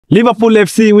Liverpool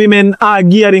FC women are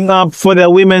gearing up for the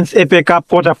Women's FA Cup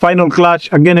quarter-final clash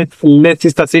against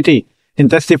Leicester City,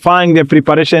 intensifying their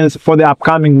preparations for the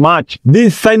upcoming match.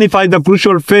 This signifies the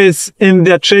crucial phase in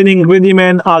their training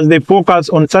regimen as they focus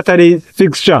on Saturday's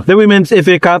fixture. The Women's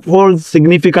FA Cup holds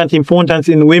significant importance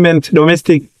in women's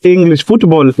domestic English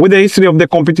football, with the history of the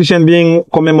competition being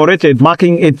commemorated,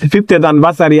 marking its 50th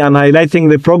anniversary and highlighting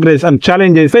the progress and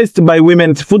challenges faced by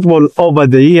women's football over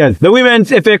the years. The Women's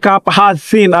FA Cup has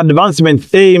seen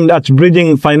advancements aimed at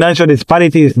bridging financial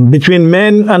disparities between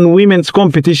men and women's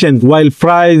competition, while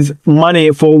prize money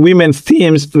for women's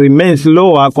teams remains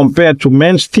lower compared to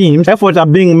men's teams. Efforts are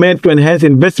being made to enhance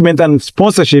investment and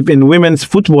sponsorship in women's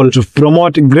football to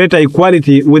promote greater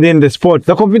equality within the sport.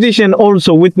 The competition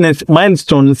also witnessed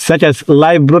milestones such as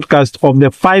live broadcast of the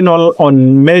final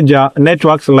on major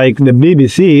networks like the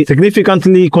BBC,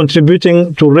 significantly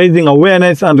contributing to raising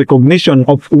awareness and recognition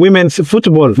of women's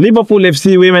football. Liverpool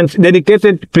FC women's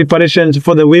dedicated preparations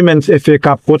for the Women's FA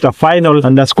Cup quarter-final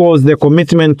underscores their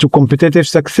commitment to competitive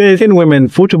success in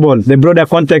women's football. The broader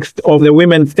context of the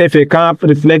Women's FA Cup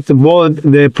reflects both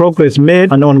the progress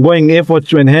made and ongoing efforts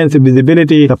to enhance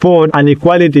visibility, support, and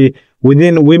equality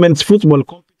within women's football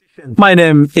competition. My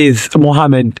name is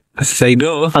Mohammed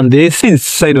Saido, and this is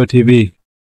Saido TV.